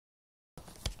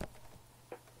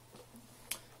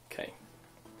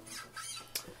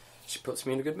puts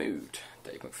me in a good mood.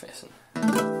 Dave McPherson.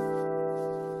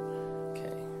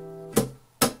 Okay.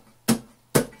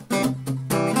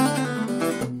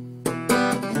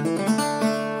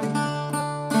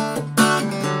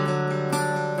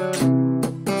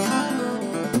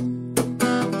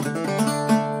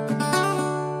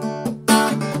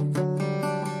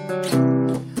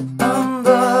 I'm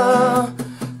the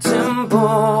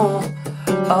temple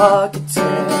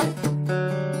architect.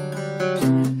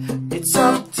 It's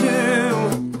up to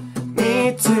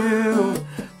me to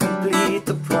complete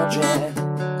the project.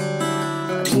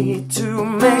 I need to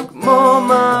make more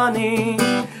money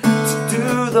to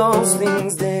do those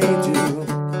things they do.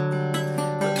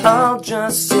 But I'll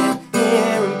just sit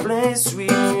here and play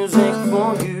sweet music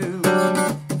for you.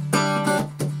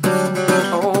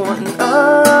 Oh, and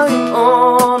I'm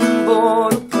on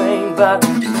board a plane, but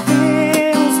it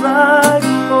feels like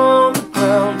I'm on the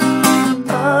ground.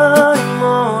 I'm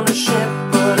on a ship,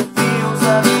 but it feels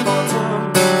like the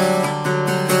bottom.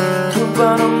 The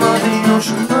bottom of the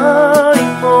ocean.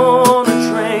 I'm on a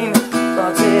train,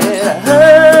 but it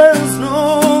has no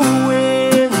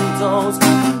windows.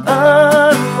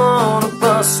 I'm on a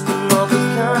bus, but not the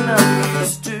kind I'm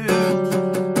used to.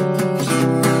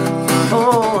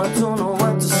 Oh, I don't know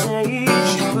what to say.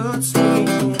 She puts me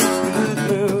in a good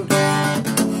mood.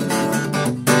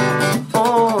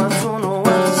 Oh, I don't know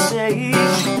what to say.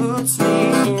 She puts me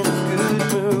in a good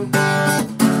mood.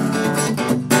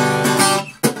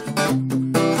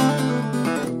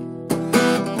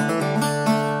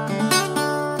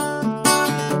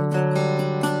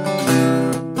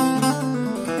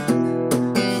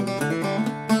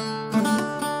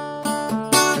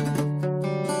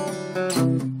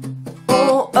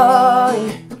 All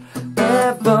I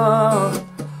ever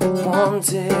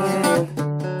wanted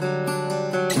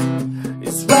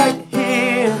is right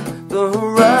here, the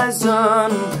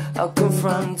horizon I'll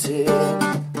confront it.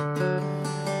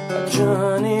 A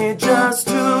journey just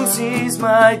to seize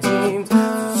my dreams,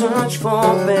 to search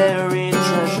for buried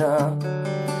treasure.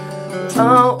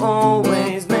 I'll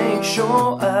always make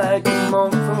sure I come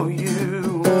on for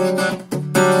you.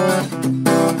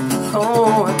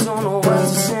 Oh, I don't know what to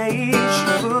say. She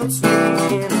puts me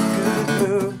in a good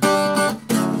mood.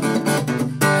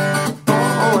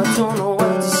 Oh, I don't know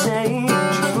what to say.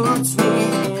 She puts me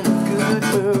in a good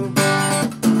mood.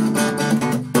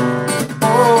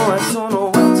 Oh, I don't know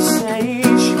what to say.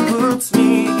 She puts me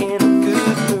in a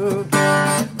good mood.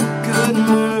 Good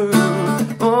mood.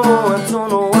 Oh, I don't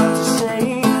know what to say.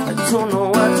 I don't know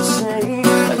what to say.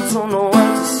 I don't know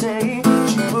what to say.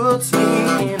 She puts me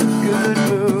in a good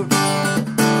mood.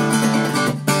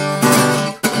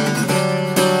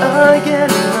 I get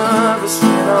nervous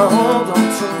when I hold on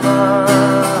to mine.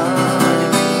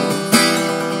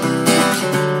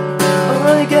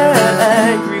 I get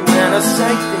angry when I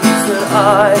say things that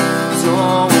I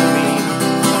don't mean.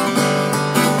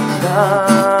 And I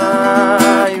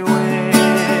will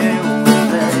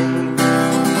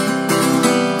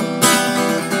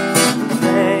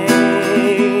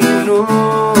remain no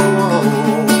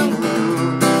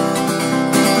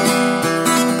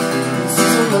This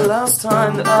isn't the last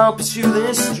time that I'll pursue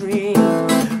this dream.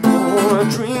 Oh, a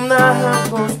dream that I have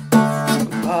close to my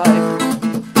pipe.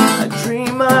 A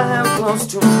dream I have close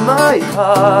to my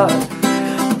heart. A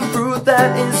fruit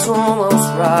that is almost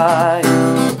ripe.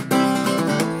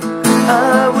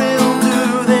 I will do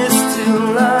this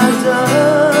till I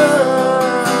die.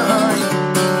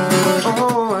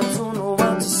 Oh, I don't know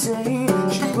what to say.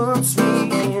 She puts me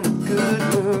in a good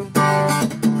mood.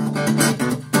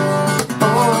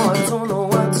 Oh, I don't know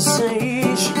what to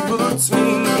say. She puts me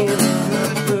in a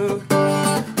good mood.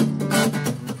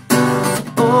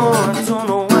 Oh, I don't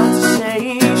know